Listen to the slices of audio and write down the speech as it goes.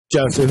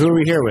Joe, so who are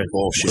we here with?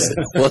 Bullshit.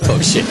 We'll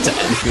talk shit to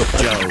anyone.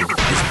 Joe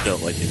is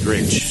built like the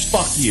Grinch.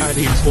 Fuck you. I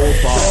need full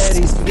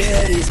balls.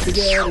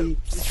 Spaghetti.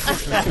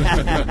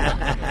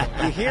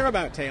 You hear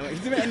about Taylor, and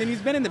then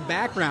he's been in the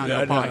background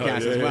of the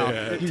podcast as well.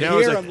 Yeah.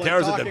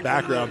 Taylor's like the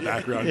background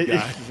guy.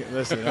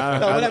 Listen,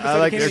 I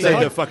like to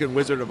say the fucking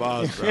Wizard of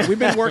Oz, bro. We've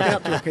been working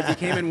up to it because he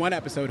came in one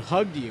episode,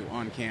 hugged you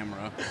on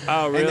camera.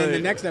 Oh, really? And then the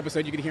next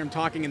episode, you could hear him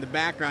talking in the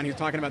background. He was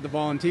talking about the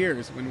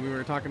volunteers when we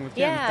were talking with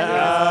Kim.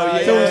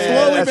 Yeah. So he's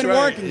slowly been right.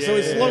 working. So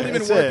he's slowly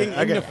been working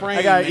in the frame.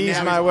 I gotta ease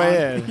my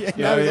way in.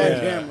 Now he's on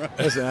camera.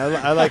 Listen,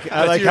 I like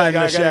hiding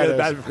the shadows.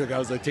 I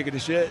was like taking a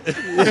shit.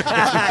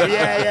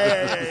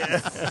 Yeah.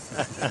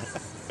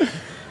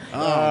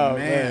 Oh,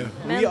 man.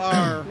 We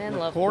are men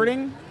love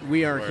recording.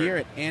 We are here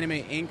at Anime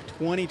Inc.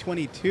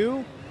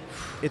 2022.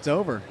 It's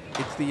over.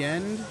 It's the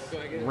end.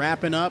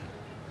 Wrapping up.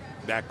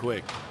 That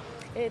quick.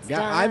 It's Yeah,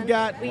 done. I've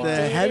got We the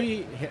did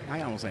heavy.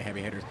 I almost say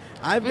heavy hitters.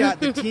 I've got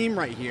the team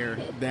right here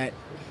that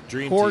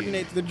Dream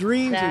coordinates team. the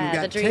dream team. We've The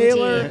got dream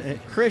Taylor, team.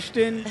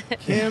 Christian,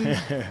 Kim.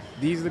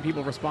 These are the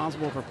people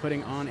responsible for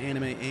putting on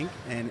Anime Inc.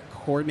 and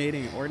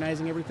coordinating and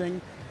organizing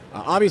everything.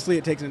 Obviously,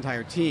 it takes an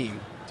entire team.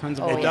 Tons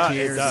of Oh, yeah.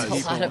 volunteers. It does. and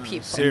A lot of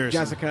people. Seriously.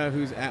 Jessica,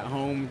 who's at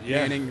home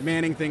Yeah.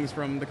 manning things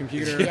from the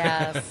computer.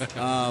 Yes.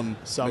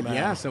 But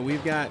yeah, so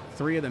we've got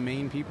three of the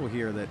main people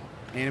here that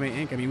Anime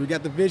Inc. I mean, we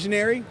got the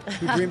visionary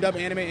who dreamed up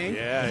Anime Inc.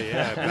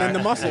 Yeah. And then the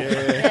muscle.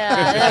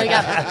 Yeah,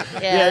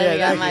 then we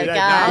got my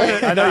guy.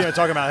 I know you're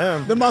talking about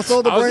him. The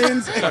muscle, the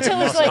brains.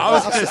 Taylor's like, I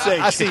was going to say,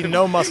 I see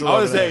no muscle. I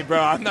was over there. saying, bro,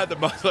 I'm not the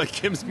muscle. Like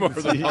Kim's more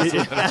of the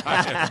muscle than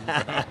I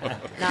am, bro.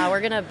 nah,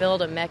 we're gonna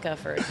build a mecha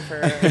for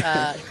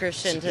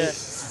Christian to.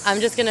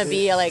 I'm just gonna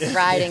be like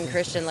riding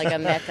Christian like a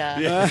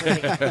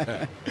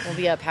mecha. We'll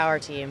be a power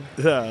team.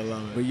 Yeah, I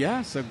love it. But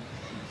yeah, so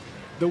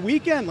the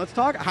weekend. Let's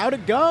talk. How'd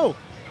it go?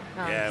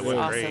 Oh, Yeah, it it's went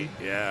awesome. great.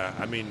 Yeah,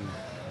 I mean,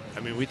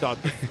 we thought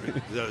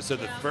so.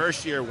 The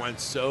first year went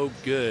so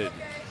good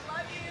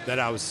that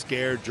I was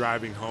scared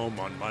driving home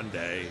on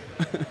Monday.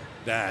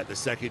 That the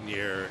second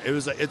year,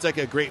 it's like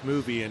a great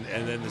movie, and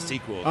then the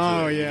sequel.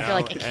 Oh, to it, yeah. you I feel know?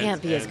 like it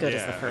can't be as good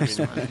as the first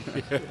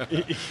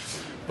one.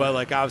 But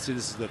like obviously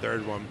this is the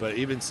third one. But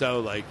even so,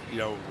 like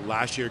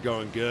last year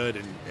going good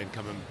and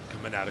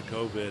coming out of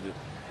COVID.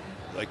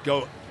 Like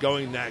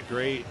going that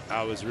great,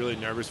 I was really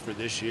nervous for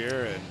this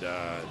year,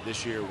 and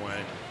this year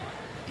went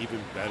even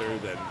better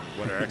than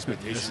what our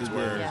expectations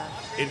were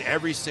in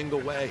every single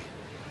way.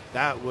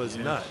 That was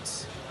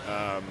nuts.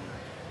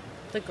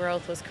 The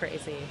growth was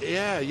crazy.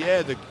 Yeah,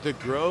 the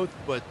growth,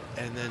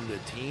 and then the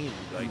team,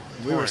 like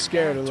We were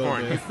scared a little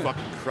Taurin, bit. you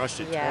fucking crushed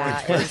it. Yeah,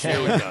 Taurin's first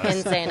year with us.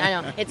 insane.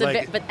 I know it's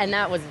Like- and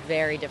that was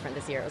very different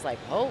this year. It was like,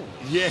 oh,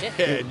 Yeah, shit.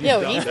 and you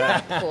Yo, done he's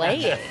that. not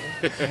playing.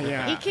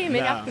 Yeah. He came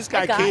in. Nah. This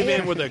guy came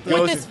in with a it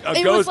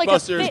was like a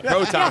Ghostbusters fit-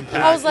 proton yeah.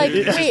 pack. I was like,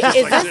 dude. wait, Just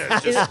is like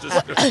this?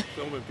 that, just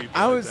filming people.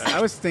 I was like that.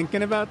 I was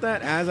thinking about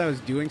that as I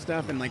was doing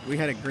stuff, and like we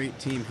had a great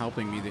team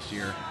helping me this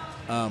year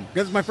because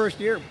it's my first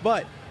year.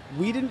 But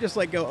we didn't just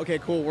like go, okay,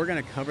 cool, we're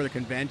going to cover the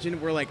convention.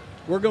 We're like,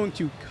 we're going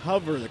to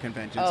cover the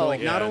convention. So Oh,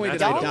 like, not yeah, only did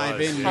that's I what it dive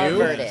was. in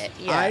Covered new, it,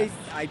 yes.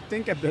 I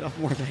think I bit off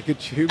more than I could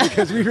chew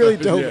because we really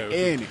dove Yeah.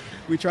 in.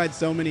 We tried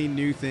so many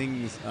new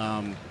things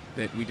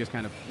that we just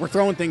kind of we're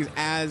throwing things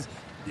as.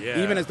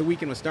 Yeah. Even as the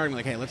weekend was starting, we're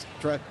like, hey, let's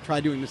try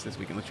doing this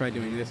weekend. Let's try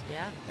doing this.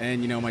 Yeah.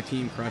 And, my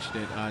team crushed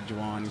it.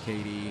 Juwan,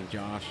 Katie,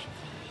 Josh.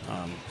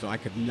 So I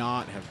could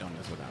not have done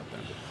this without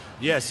them.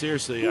 Yeah,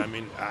 seriously. I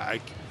mean,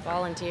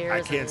 Volunteers.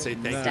 I can't and say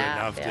thank you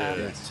staff,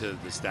 enough to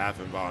the staff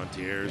and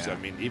volunteers. Yeah. I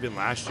mean, even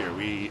last year,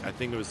 I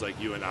think it was like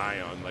you and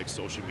I on like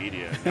social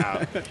media. And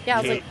now, Yeah,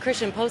 I was like,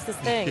 Christian, post this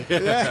thing.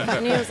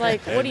 And he was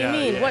like, what do you And,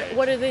 mean? yeah.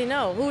 What do they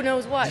know? Who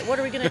knows what? What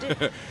are we going to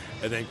do?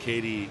 and then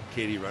Katie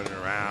running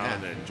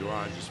around, and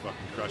Juwan just fucking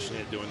crushing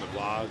it doing the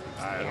vlog.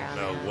 I Yeah, don't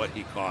know man. what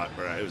he caught,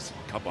 but it was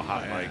a couple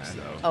hot mics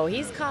though. Oh,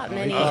 he's caught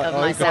many he- of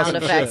my he caught sound some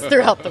effects shit.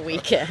 throughout the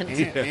weekend.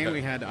 And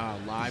we had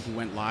live. We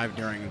went live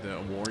during the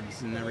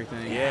awards and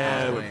everything.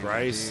 Yeah, with Playing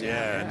Bryce. the-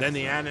 Yeah, and then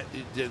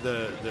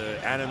the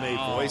anime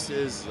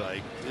voices.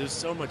 Like, there's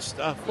so much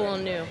stuff. Cool,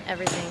 new,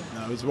 everything.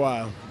 No, it was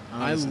wild.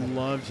 I honestly.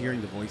 loved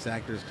hearing the voice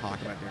actors talk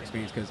about their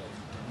experience because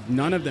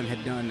none of them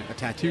had done a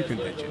tattoo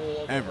convention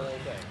ever.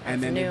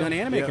 And then they've new. done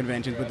anime Yeah.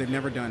 conventions, but they've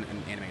never done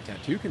an anime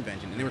tattoo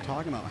convention. And they were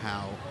talking about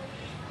how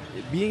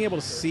being able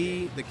to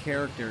see the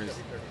characters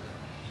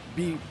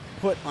be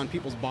put on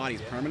people's bodies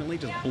permanently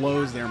just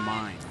blows their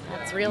mind.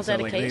 That's real And so,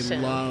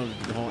 dedication. they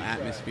loved the whole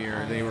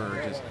atmosphere. They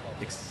were just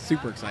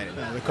super excited.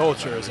 Yeah, the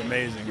culture is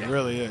amazing. It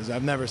really is.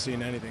 I've never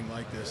seen anything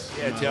like this.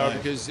 Yeah, in my Taylor,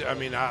 life. because I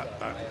mean,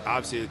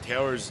 obviously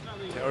Taylor's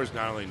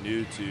not only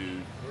new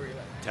to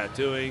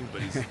tattooing,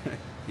 but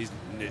he's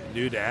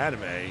new to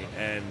anime,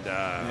 and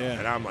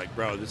I'm like,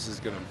 bro, this is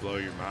gonna blow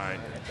your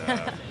mind.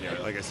 And,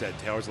 like I said,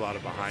 Taylor's a lot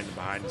of behind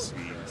the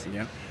scenes.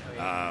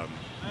 Yeah.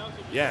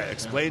 Yeah,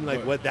 explain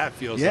like what that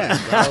feels Yeah.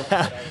 like, bro.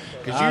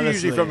 Because you're usually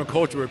Honestly. from a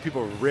culture where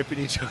people are ripping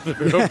each other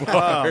Oh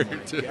apart.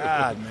 my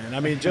God, man! I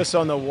mean, just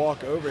on the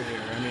walk over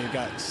here, I mean, it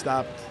got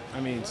stopped. I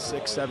mean,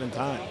 6-7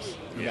 times.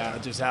 Yeah.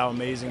 Just how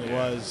amazing it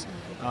was.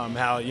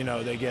 how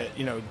they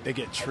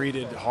get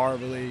treated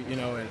horribly,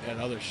 at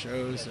other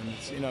shows, and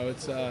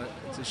it's a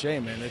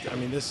shame, man. I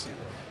mean, this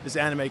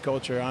anime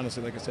culture,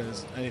 honestly, like I said,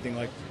 is anything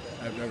like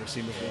I've never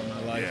seen before in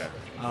my life.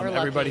 Yeah.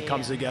 Everybody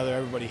comes together,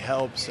 everybody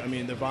helps. I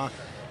mean,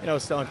 I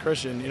was telling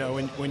Christian,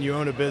 when you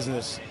own a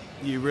business,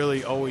 you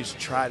really always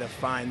try to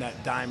find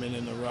that diamond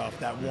in the rough,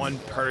 that one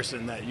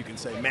person that you can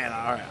say, man,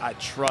 all right, I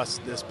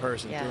trust this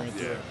person through and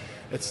through.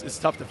 It's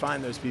tough to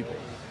find those people.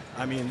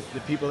 I mean,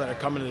 the people that are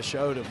coming to the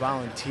show to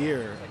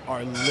volunteer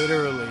are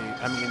literally,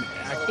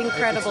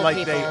 incredible it's like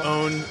people. They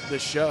own the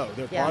show.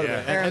 They're part of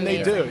it. And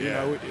they do,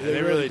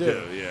 they really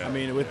do. Yeah. I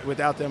mean,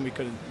 without them, we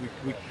couldn't,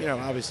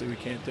 obviously we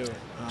can't do it.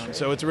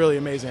 So it's really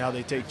amazing how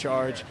they take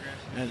charge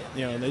and,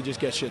 they just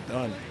get shit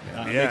done.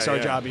 It makes our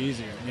job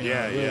easier. It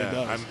really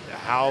does.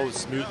 How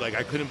smooth,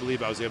 I couldn't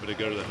believe I was able to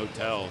go to the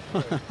hotel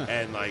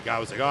and I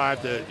was like, oh, I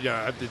have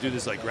to do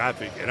this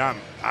graphic, and I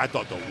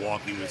thought the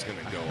walkie was going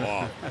to go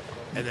off.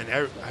 And then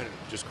I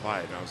just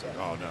quiet, and I was like,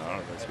 oh no, I don't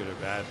know if it's good or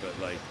bad,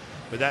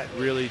 but that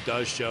really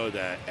does show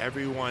that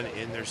everyone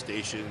in their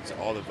stations,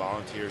 all the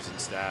volunteers and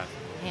staff,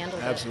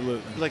 handled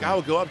absolutely. I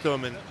would go up to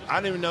them, and I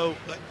didn't even know,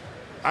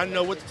 I didn't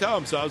know what to tell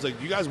them. So I was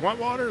like, you guys want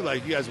water? You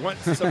guys want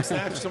some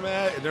snacks or some of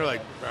that? And they're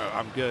like, bro,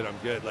 I'm good.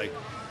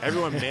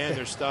 Everyone manned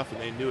their stuff,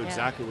 and they knew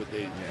exactly what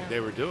they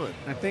were doing.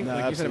 I think,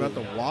 you said about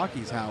the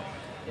walkies, how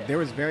there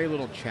was very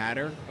little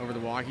chatter over the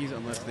walkies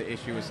unless the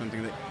issue was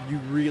something that you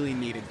really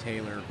needed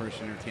Taylor or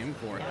Christian or Tim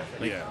for.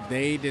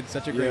 They did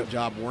such a great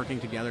job working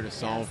together to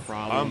solve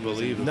problems.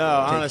 Unbelievable. No,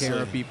 honestly, take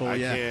care of people.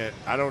 I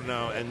don't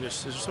know. And there's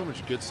so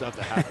much good stuff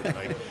that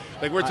happened.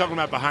 We're talking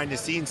about behind the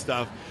scenes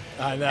stuff.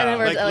 I know.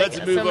 Let's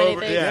move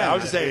over. Yeah, I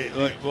was just saying,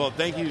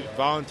 thank you,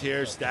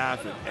 volunteers,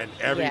 staff, and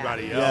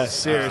everybody else. Yeah,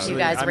 seriously. You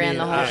guys ran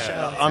the whole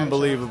show.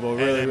 Unbelievable.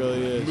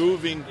 Really is.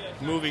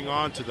 Moving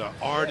on to the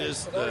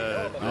artists,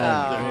 the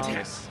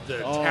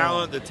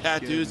talent, the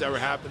tattoos that were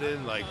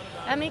happening.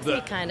 That makes me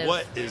kind of.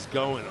 What is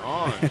going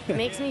on? It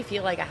makes me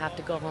feel like I have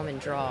to go home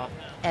and draw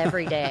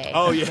every day.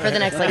 Oh, yeah. For the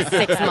next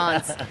 6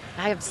 months.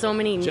 I have so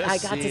many. I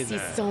got to see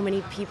that. so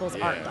many people's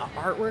art, the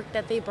artwork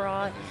that they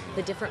brought,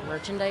 the different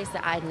merchandise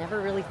that I had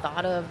never really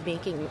thought of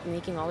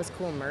making all this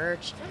cool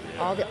merch.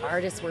 All the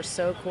artists were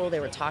so cool. They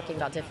were talking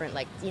about different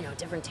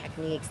different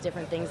techniques,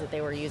 different things that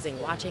they were using.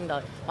 Watching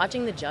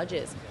the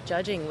judges,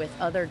 judging with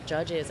other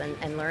judges,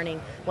 and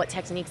learning what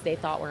techniques they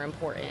thought were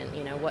important.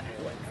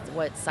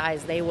 What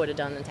size they would have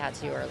done the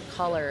tattoo or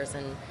colors,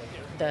 and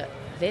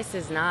this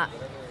is not.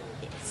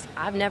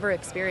 I've never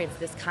experienced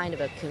this kind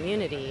of a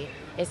community.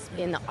 It's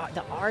in the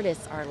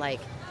artists are like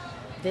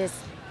this.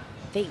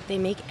 They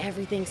make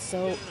everything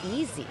so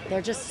easy.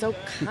 They're just so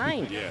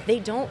kind. They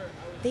don't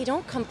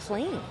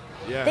complain.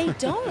 Yeah. They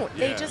don't.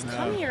 They just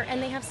come here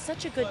and they have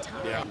such a good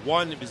time. Yeah.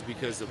 One is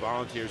because the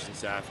volunteers and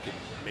staff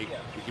we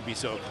can be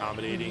so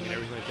accommodating and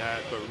everything like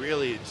that. But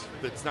really,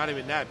 it's not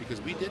even that,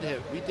 because we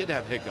did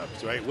have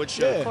hiccups, right? What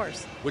show? Of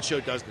course. What show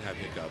doesn't have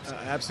hiccups?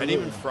 Absolutely.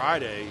 And even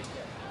Friday,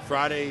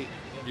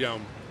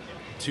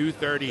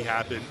 2:30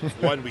 happened.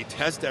 One, we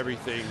test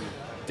everything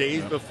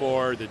days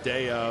before, the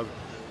day of.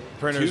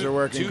 Printers are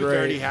working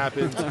great. 2:30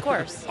 happens. Of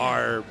course.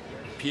 Our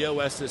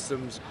POS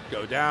systems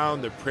go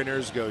down, the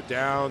printers go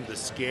down, the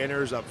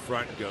scanners up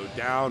front go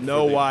down.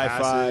 No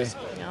Wi-Fi.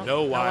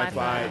 No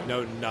Wi-Fi,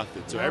 no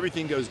nothing. So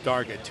everything goes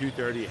dark at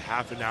 2:30,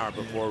 half an hour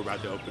before we're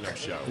about to open up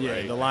show. Yeah,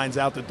 right? the line's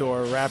out the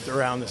door, wrapped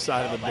around the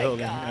side of the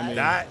building. God.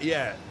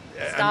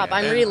 Stop!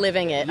 I'm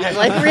reliving it. I'm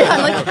like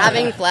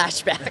having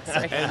flashbacks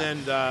right now.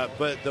 And then,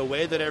 but the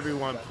way that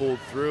everyone pulled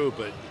through,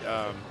 but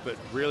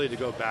really to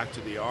go back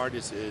to the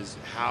artists, is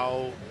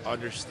how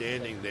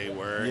understanding they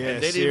were,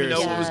 and they didn't even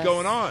know what was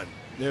going on.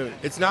 Dude.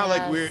 It's not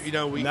like we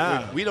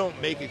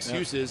don't make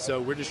excuses, so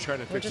we're just trying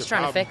to fix it. We're just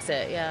trying to fix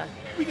it. Yeah.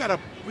 We got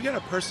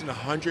a person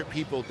 100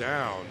 people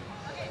down,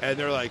 and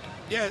they're like,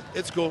 yeah,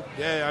 it's cool.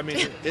 Yeah, I mean,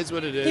 it is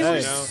what it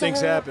is. Things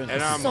happen. And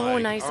I'm so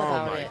like, nice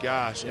about oh my it.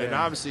 gosh! Yeah. And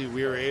obviously,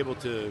 we were able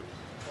to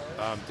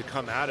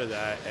come out of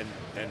that and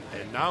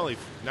not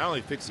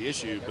only fix the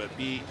issue, but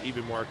be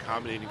even more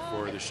accommodating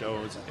for the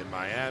shows in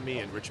Miami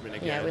and Richmond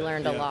again. Yeah, we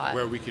learned a lot.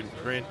 Where we can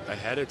print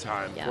ahead of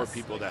time for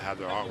people that have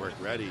their artwork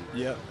ready.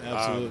 Yep,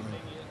 absolutely.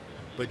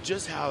 But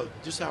just how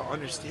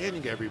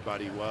understanding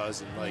everybody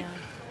was, and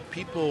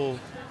people,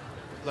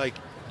 you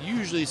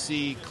usually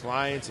see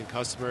clients and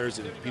customers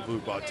and people who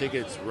bought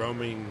tickets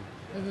roaming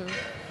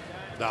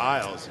the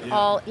aisles.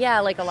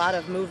 Like a lot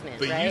of movement,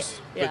 But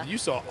right? but you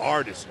saw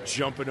artists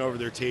jumping over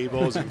their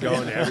tables and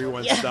going to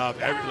everyone's stuff.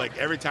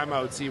 Every time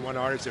I would see one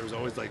artist, there was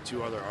always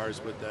 2 other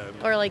artists with them.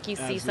 Or you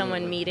see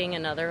someone meeting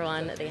another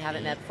one that they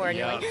haven't met before, and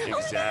you're like, oh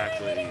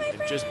exactly.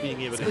 And just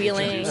being able to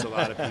introduce a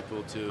lot of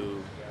people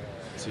to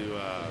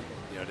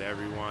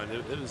everyone,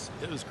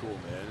 it was cool,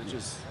 man. It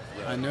just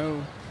I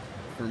know,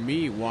 for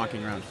me,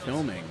 walking around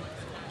filming,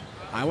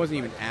 I wasn't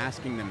even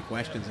asking them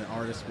questions, and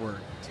artists were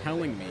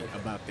telling me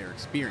about their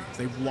experience.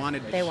 They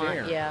wanted to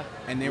share.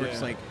 And they were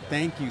just like,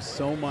 thank you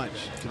so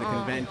much to the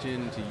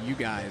convention, to you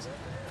guys,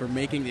 for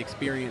making the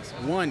experience,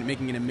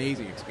 making an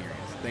amazing experience.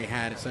 They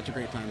had such a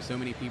great time. So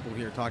many people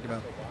here talked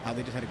about how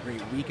they just had a great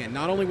weekend,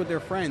 not only with their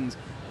friends,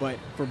 but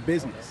for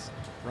business,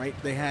 right?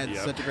 They had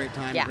such a great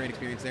time, a great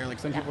experience there. Like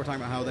some people were talking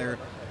about how they're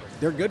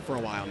good for a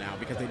while now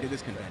because they did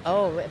this convention.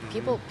 Oh,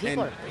 people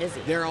are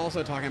busy. They're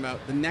also talking about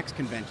the next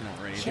convention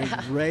already. They're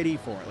ready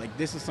for it. Like,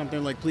 this is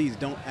something like, please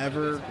don't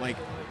ever like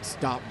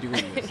stop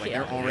doing this. Like,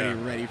 they're already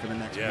ready for the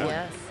next one.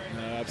 Yes.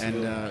 No,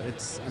 absolutely. And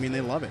I mean,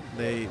 they love it.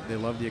 They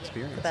love the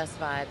experience. The best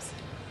vibes.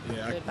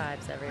 Yeah, Good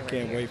vibes everywhere.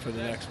 Can't wait for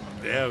the next one.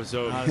 Yeah,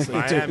 so Honestly,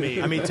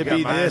 Miami. I mean, to got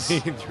be Miami this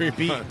in 3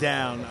 beat months.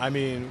 down. I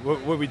mean,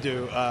 what we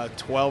do?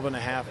 12 and a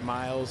half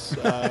miles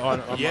on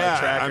my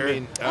tracker. I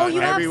mean, Oh,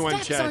 you have everyone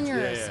steps checked. on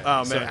yours. Yeah.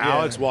 Oh, So man, yeah.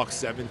 Alex walked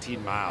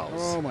 17 miles.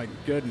 Oh my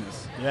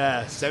goodness.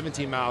 Yes.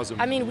 17 miles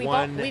in I mean,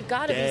 one we've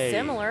got to be day.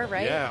 similar,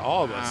 right? Yeah,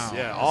 all of us. Wow.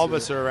 Yeah, all of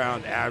us are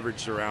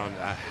averaged around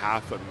a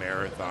half a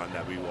marathon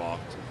that we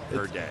walked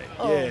per day.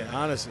 Oh. Yeah,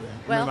 honestly.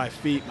 I Well- mean, my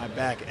feet, my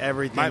back,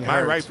 everything My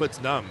hurts. right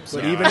foot's numb. So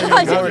But even in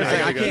I the gotta morning,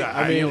 go- I can't.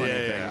 I mean,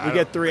 we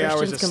get 3 hours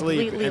of Christian's sleep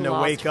completely and to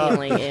lost wake up.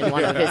 feeling in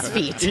one of his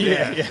feet.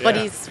 Yeah. But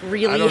he's I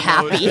really don't know-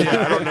 happy yeah,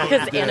 I don't know what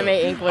because to do. Anime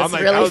Inc. was I'm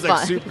like, really I was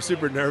fun. like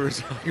super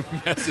nervous.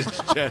 Like, message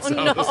Jess. Oh,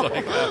 I was no.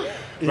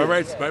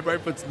 like, my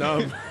right foot's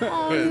numb.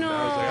 Oh, And no.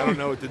 I was like, I don't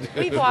know what to do.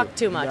 We've walked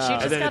too much. You And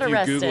just then got to if you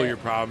rest Google it. your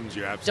problems,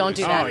 you're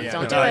absolutely Don't do that. fine.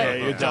 Don't do No, it. yeah,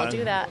 you're Don't done.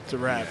 do that. It's a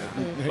wrap.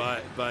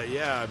 But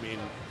yeah, I mean,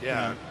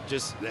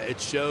 just it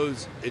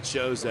shows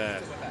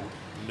that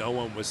no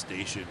one was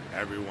stationed.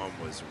 Everyone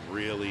was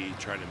really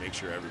trying to make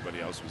sure everybody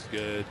else was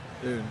good.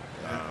 Dude,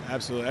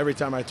 absolutely. Every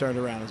time I turned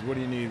around, it's what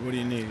do you need? What do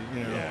you need?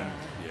 You know. Yeah.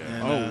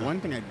 And, One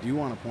thing I do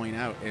want to point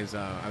out is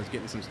I was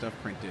getting some stuff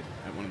printed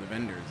at one of the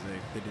vendors.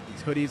 They did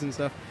these hoodies and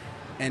stuff,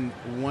 and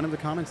one of the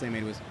comments they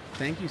made was,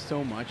 "Thank you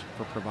so much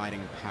for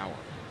providing power."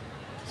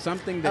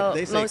 Something that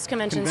they say most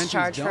conventions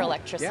charge for don't.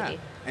 electricity. Yeah.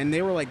 And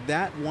they were like,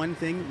 that one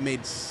thing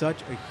made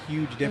such a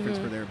huge difference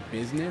for their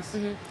business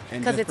and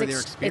Because just for their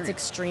it's experience.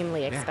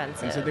 extremely Yeah.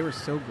 expensive. And so they were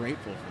so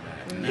grateful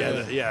for that.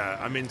 And Yeah.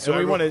 I mean, so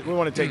we everyone-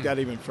 want to take that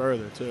even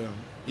further too.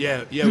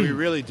 Yeah, we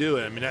really do.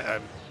 I mean,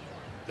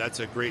 that's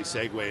a great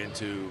segue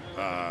into,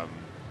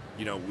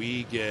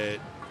 we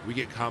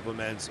get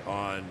compliments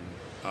on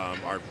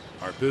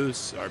our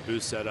booths, our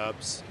booth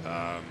setups,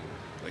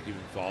 like even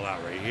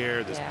Fallout right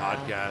here, this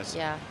podcast.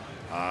 Yeah.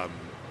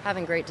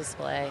 Having great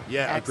display.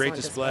 Yeah, a great Excellent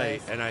display.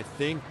 displays. And I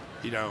think,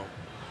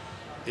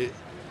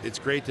 it's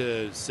great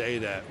to say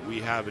that we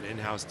have an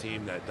in-house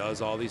team that does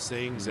all these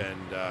things, and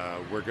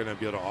we're going to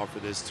be able to offer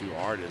this to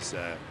artists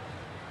that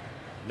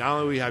not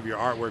only we have your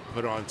artwork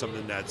put on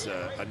something that's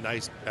a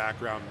nice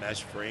background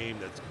mesh frame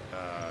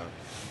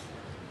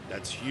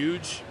that's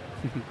huge.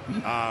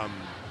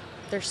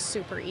 They're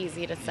super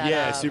easy to set up.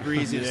 Yeah, super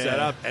easy to set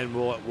Yeah. up, and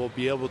we'll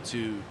be able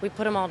to. We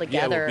put them all Yeah,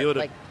 together. we'll be able to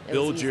like, it was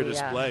build your easy,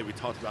 yeah. display. We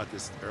talked about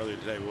this earlier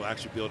today. We'll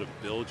actually be able to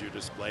build your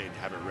display and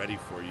have it ready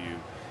for you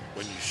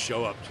when you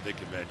show up to the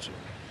convention.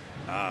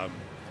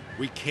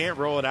 We can't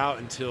roll it out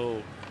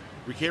until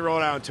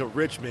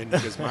Richmond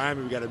because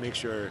Miami. We got to make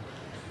sure.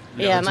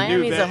 Yeah, it's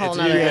Miami's a new whole it's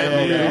new nother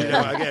venue.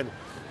 animal. Again,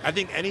 I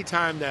think any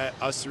time that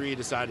us three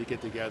decide to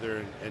get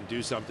together and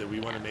do something, we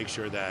want to make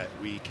sure that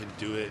we can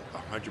do it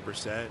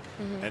 100%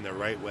 and the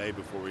right way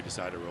before we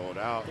decide to roll it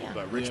out. Yeah.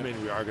 But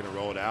Richmond, we are going to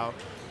roll it out,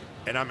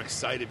 and I'm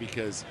excited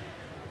because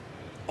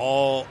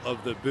all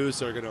of the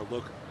booths are going to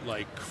look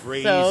like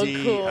crazy. So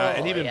cool,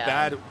 And even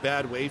yeah.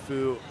 Bad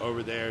Waifu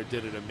over there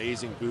did an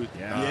amazing booth.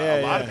 Yeah.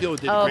 A lot of people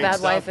did Oh, great Bad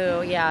stuff.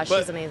 Waifu. Yeah, But,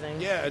 she's amazing.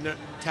 Yeah, and the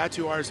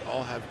tattoo artists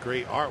all have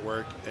great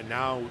artwork, and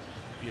now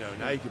you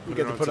can put get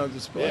it to on put some- on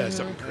display. Yeah,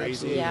 something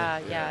crazy.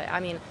 Yeah. I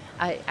mean,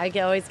 I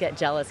always get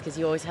jealous because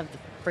you always have the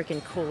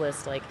freaking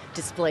coolest like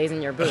displays in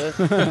your booth.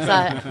 So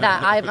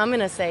I'm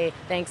gonna say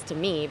thanks to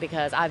me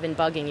because I've been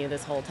bugging you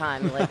this whole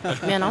time. Like,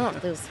 man, I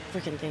want those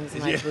freaking things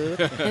in my booth.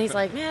 And he's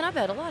like, man, I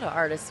bet a lot of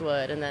artists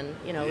would. And then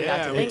we got to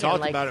Yeah, thinking, we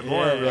talked like, about it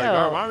more. yeah, We're like, yo.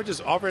 "Oh, why don't we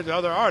just offer it to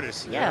other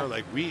artists? Yeah.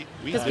 Like we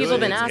 'Cause do people it.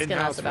 been It's asking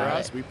in-house us about for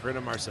us. it. We print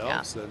them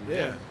ourselves. And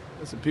Yeah.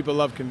 Listen, people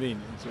love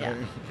convenience. Yeah. Right?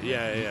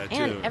 yeah, too.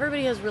 And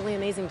everybody has really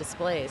amazing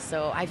displays,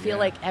 so I feel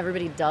Yeah. like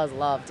everybody does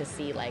love to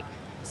see like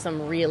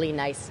some really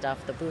nice stuff.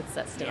 The booths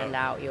that stand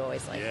Yeah. out, you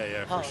always like,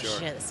 Yeah, for oh sure.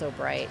 shit, it's so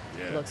bright.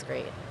 Yeah. It looks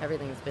great.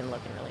 Everything's been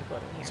looking really good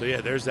in here. So yeah,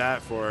 there's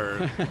that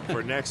for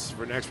next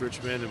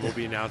Richmond, and we'll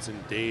be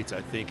announcing dates I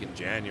think in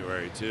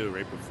January too,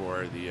 right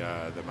before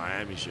the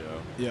Miami show.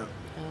 Yeah.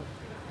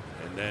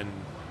 Oh. And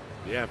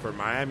then for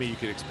Miami you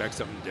could expect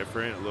something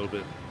different, a little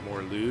bit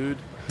more lewd,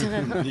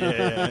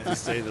 Yeah. to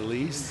say the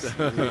least.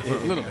 a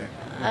little bit.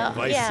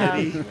 Vice yeah,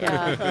 City.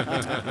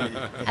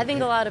 yeah. I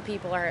think a lot of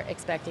people are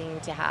expecting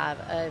to have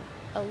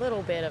a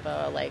little bit of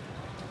a like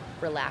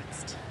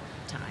relaxed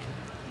time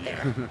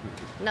there.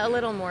 A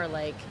little more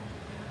like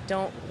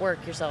don't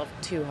work yourself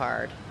too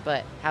hard,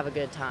 but have a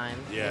good time.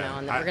 Yeah.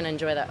 And then we're gonna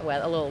enjoy that a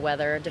little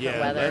weather, different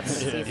weather for the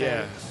season.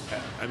 Yeah,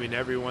 I mean,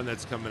 everyone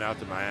that's coming out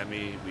to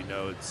Miami, we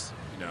know it's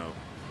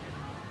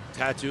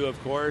tattoo,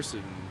 of course,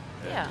 and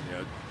Yeah.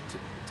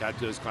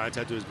 tattoo as client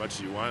tattoo as much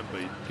as you want,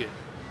 but you get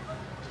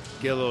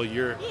get a little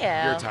your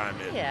time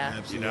in.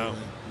 Yeah. You know,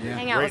 Yeah.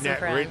 Hang out with some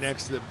friends. right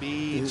next to the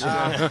beach.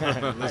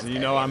 Listen, you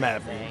know I'm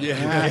happy.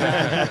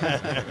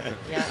 Yeah.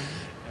 Yeah.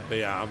 But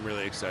yeah, I'm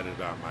really excited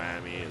about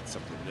Miami. It's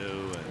something new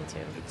and Me too.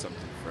 it's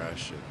something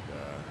fresh. And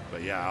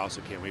but yeah, I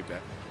also can't wait to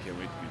be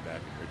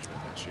back in Richmond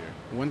next year.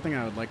 One thing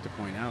I would like to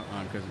point out,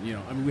 because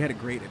we had a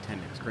great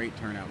attendance, great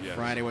turnout. Yes.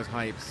 Friday was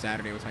hype,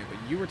 Saturday was hype. But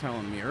you were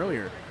telling me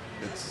earlier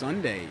that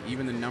Sunday,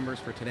 even the numbers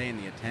for today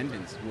and the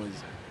attendance was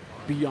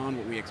beyond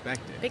what we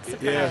expected. Big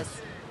surprise.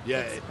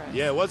 Yeah, Big surprise.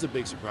 it was a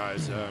big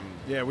surprise.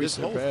 Yeah, we this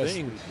whole surpassed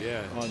thing.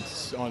 Yeah,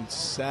 on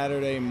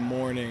Saturday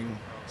morning,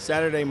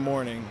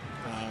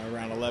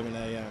 around 11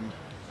 a.m.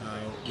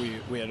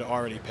 We had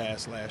already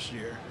passed last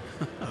year.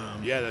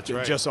 Yeah, that's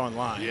right. Just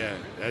online. Yeah,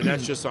 and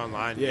that's just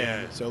online.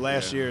 Yeah. So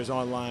last yeah. year's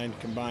online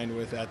combined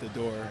with at the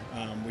door,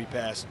 we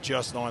passed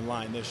just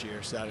online this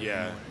year Saturday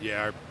morning.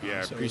 Our So it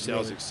was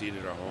pre-sales really-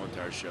 exceeded our whole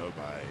entire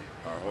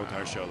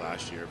show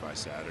last year by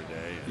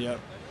Saturday. Yep.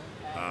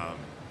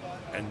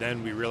 And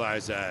then we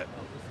realized that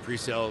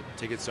pre-sale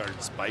tickets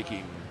started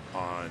spiking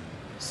on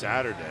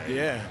Saturday.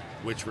 Yeah.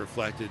 Which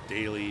reflected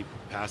daily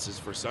passes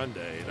for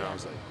Sunday, and I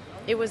was like,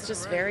 It was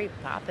just very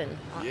popping.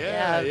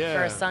 Yeah.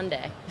 For a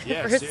Sunday.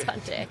 yeah, For a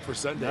Sunday. For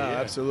Sunday, No, yeah.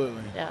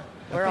 absolutely. Yeah.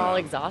 We're all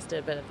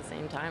exhausted, but at the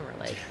same time, we're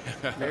like,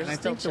 And they're I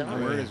still think the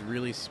chilling. word is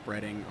really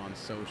spreading on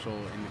social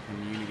in the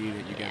community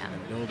that you guys Yeah.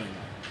 have been building.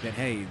 That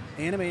hey,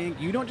 Anime Inc.,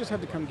 you don't just have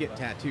to come get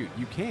tattooed.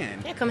 You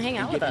can. Yeah, come hang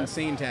and out get with us.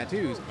 insane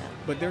tattoos.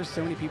 But there's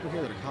so many people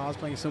here that are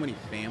cosplaying. So many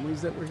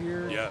families that were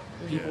here. Yeah.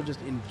 People Yeah. just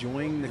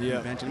enjoying the Yeah.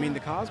 convention. I mean, the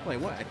cosplay.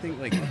 What I think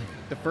like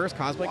the first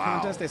cosplay Wow.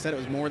 contest, they said it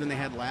was more than they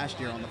had last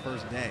year on the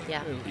first day.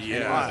 Yeah.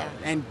 Yeah.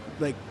 And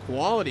like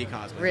quality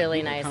cosplay. Really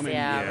People nice, coming-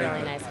 yeah, Yeah.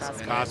 really nice And it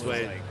was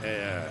Cosplay, like-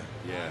 yeah.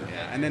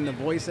 yeah. And then the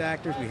voice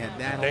actors, we had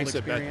that Thanks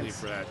whole to Bethany experience.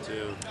 for that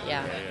too.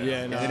 Yeah.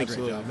 Yeah, no, They did a great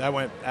absolutely. job. That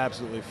went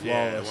absolutely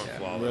Yeah, flawless. it went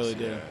flawless. It really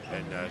did. Yeah.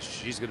 And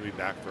she's going to be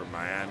back for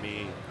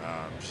Miami.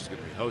 She's going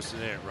to be hosting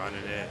it,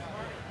 running it.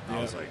 I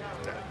was like,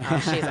 Oh,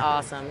 she's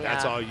awesome. Yeah.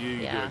 that's all you.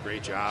 You Yeah. do a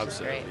great job. She's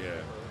So great. yeah.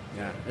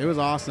 Yeah, it was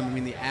awesome. I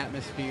mean, the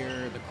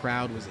atmosphere, the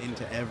crowd was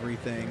into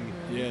everything.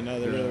 Yeah, no,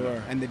 they really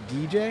were. And the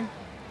DJ,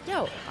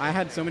 Yo, I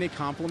had so many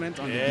compliments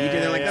on the Yeah, DJ.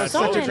 They're like, yeah, that was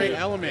so such a many. great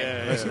element.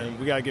 Yeah, yeah. Listen,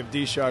 we got to give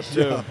D Sharp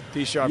too.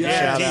 D Sharp a Yeah,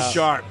 shout D out.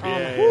 Sharp. Oh,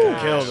 Yeah, whew.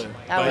 yeah. Killed it.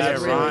 That But was yeah,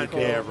 really Ron,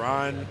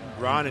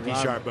 cool. Ron and D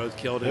Ron- Sharp both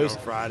killed it those-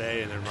 on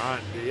Friday, and then Ron.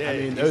 Yeah, I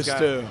mean, he's those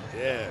two.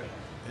 Yeah.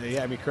 Yeah, he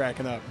had me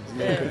cracking up.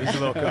 He's a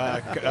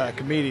little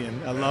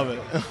comedian. I love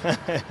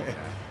it.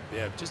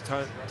 Yeah, just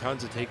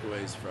tons of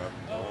takeaways from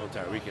the whole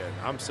entire weekend.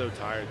 I'm so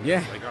tired.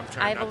 Yeah. Like I'm I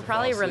trying not will to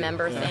probably fall asleep.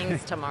 remember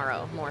things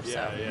tomorrow more so.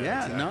 Yeah,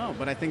 exactly. no,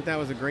 but I think that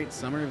was a great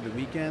summary of the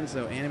weekend.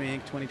 So Anime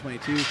Inc.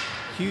 2022,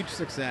 huge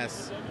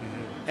success.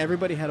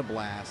 Everybody had a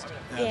blast.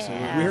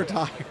 Yeah. We were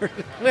tired.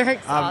 We're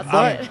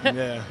exhausted. But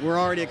yeah. we're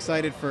already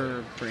excited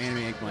for Anime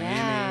Inc. Miami,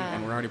 Yeah.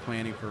 and we're already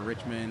planning for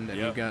Richmond, and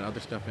Yep. we've got other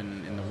stuff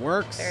in the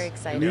works. Very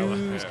excited.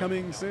 News Yeah.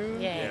 coming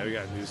soon. Yeah. Yeah, we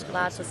got news coming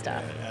Lots soon. of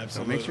stuff. So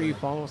Absolutely. make sure you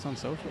follow us on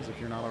socials if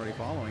you're not already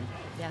following.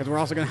 Yeah. Because we're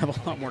also going to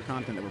have a lot more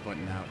content that we're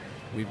putting out.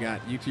 We've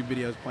got YouTube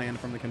videos planned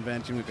from the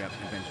convention. We've got the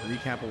convention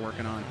recap we're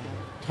working on.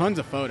 Tons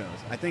of photos.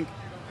 I think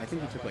we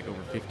took like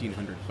over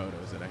 1,500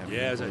 photos that I have.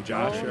 Yeah, is that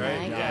Josh, Oh right?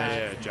 my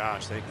Yeah,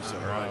 Josh. Thank you so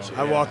much.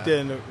 I Yeah. walked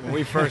in when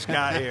we first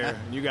got here.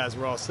 And you guys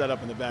were all set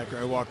up in the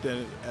background. I walked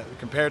in.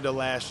 Compared to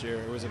last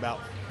year, it was about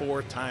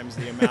 4 times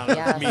the amount of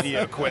Yes.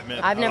 media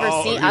equipment. I've never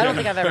Oh, seen. I don't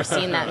think I've ever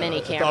seen that many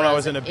cameras. Thought I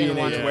was in a one B&H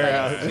place.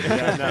 warehouse.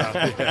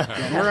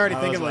 And we're already I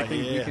thinking was of like like,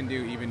 things we yeah. can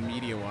do even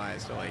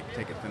media-wise to like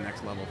take it to the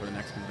next level for the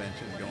next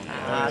convention going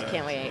I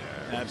can't wait.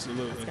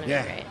 Absolutely. It's gonna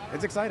Yeah, be great.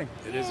 it's exciting.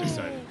 It is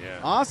exciting. Yeah.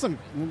 Awesome.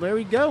 Well, there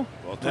we go.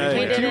 Well, Hey.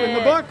 We did 2022 in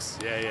the it. books.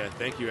 Yeah.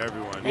 Thank you,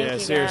 everyone. Thank Yeah, you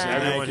seriously.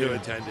 guys. Everyone Thank who you.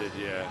 attended.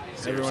 Yeah. Everyone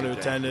who Seriously, thank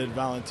attended,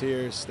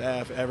 volunteers,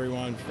 staff,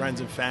 everyone, friends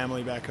and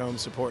family back home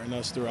supporting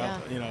us throughout,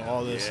 Yeah.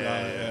 all this.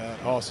 Yeah.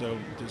 Also,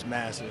 just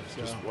massive.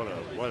 So. Just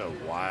what a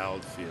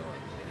wild feeling.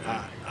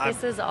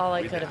 This is all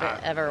I we- could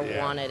have ever yeah.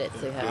 wanted it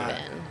to have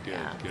been. Good,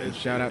 Yeah. good.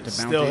 Shout out to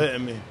Bounty. Still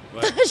hitting me.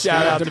 But-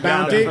 Shout out to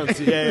Bounty.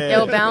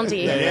 Yo,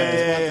 Bounty.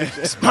 Yeah.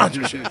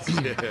 Sponsorships.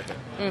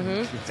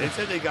 They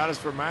said they got us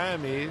for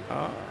Miami.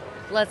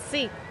 Let's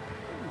see.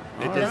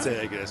 They did say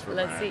they got us for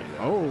Let's Miami. see.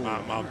 though. Oh.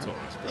 My mom told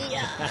us. Bro.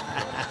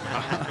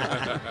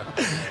 Yeah.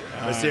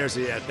 But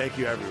seriously, yeah. Thank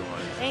you,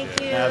 everyone.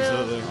 Thank you.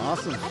 Absolutely.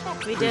 Awesome.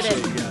 We did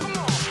Appreciate it. you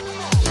guys.